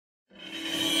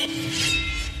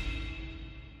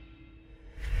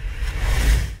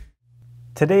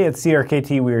Today at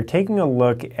CRKT, we are taking a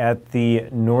look at the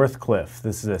Northcliffe.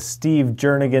 This is a Steve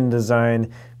Jernigan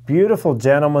design, beautiful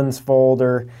gentleman's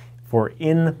folder for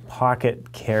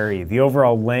in-pocket carry. The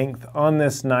overall length on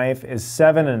this knife is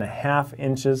 7.5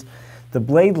 inches. The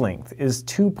blade length is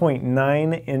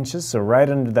 2.9 inches, so right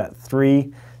under that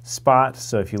 3 spot.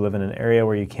 So if you live in an area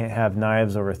where you can't have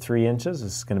knives over 3 inches,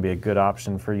 this is going to be a good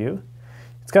option for you.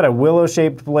 It's got a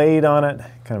willow-shaped blade on it,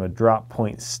 kind of a drop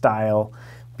point style.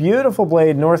 Beautiful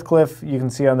blade, Northcliffe, you can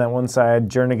see on that one side,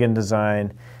 Jernigan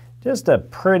design. Just a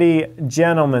pretty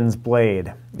gentleman's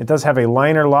blade. It does have a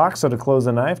liner lock, so to close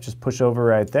the knife, just push over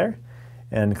right there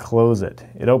and close it.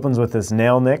 It opens with this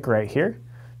nail nick right here.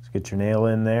 Just get your nail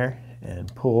in there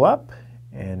and pull up,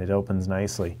 and it opens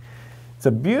nicely. It's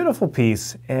a beautiful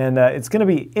piece, and it's going to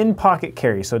be in-pocket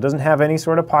carry, so it doesn't have any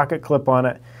sort of pocket clip on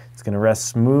it. It's going to rest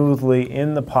smoothly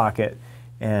in the pocket,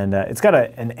 and it's got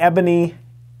an ebony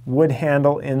wood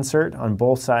handle insert on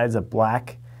both sides, a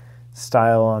black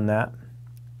style on that.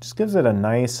 Just gives it a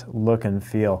nice look and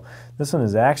feel. This one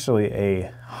is actually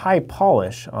a high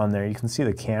polish on there. You can see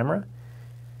the camera,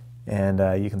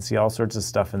 and you can see all sorts of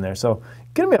stuff in there. So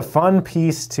gonna be a fun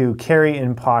piece to carry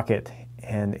in pocket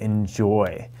and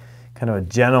enjoy. Kind of a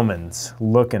gentleman's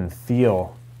look and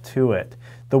feel to it.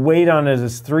 The weight on it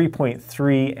is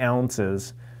 3.3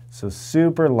 ounces, so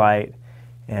super light.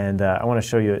 And I want to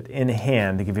show you it in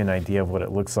hand to give you an idea of what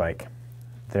it looks like.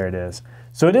 There it is.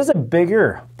 So it is a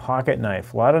bigger pocket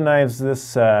knife. A lot of knives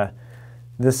this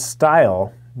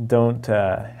style don't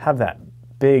have that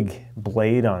big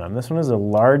blade on them. This one is a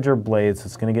larger blade, so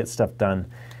it's going to get stuff done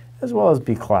as well as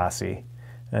be classy.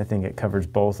 And I think it covers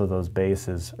both of those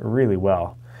bases really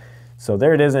well. So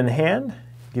there it is in hand.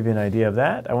 Give you an idea of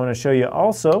that. I want to show you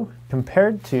also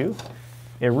compared to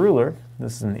a ruler.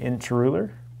 This is an inch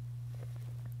ruler.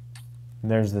 And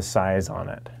there's the size on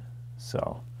it.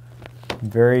 So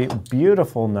very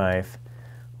beautiful knife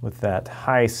with that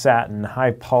high satin,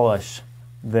 high polish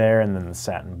there, and then the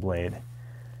satin blade.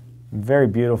 Very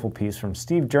beautiful piece from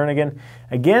Steve Jernigan.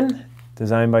 Again,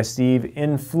 designed by Steve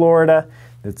in Florida.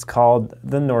 It's called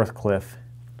the Northcliffe.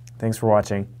 Thanks for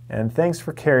watching, and thanks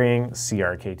for carrying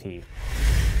CRKT.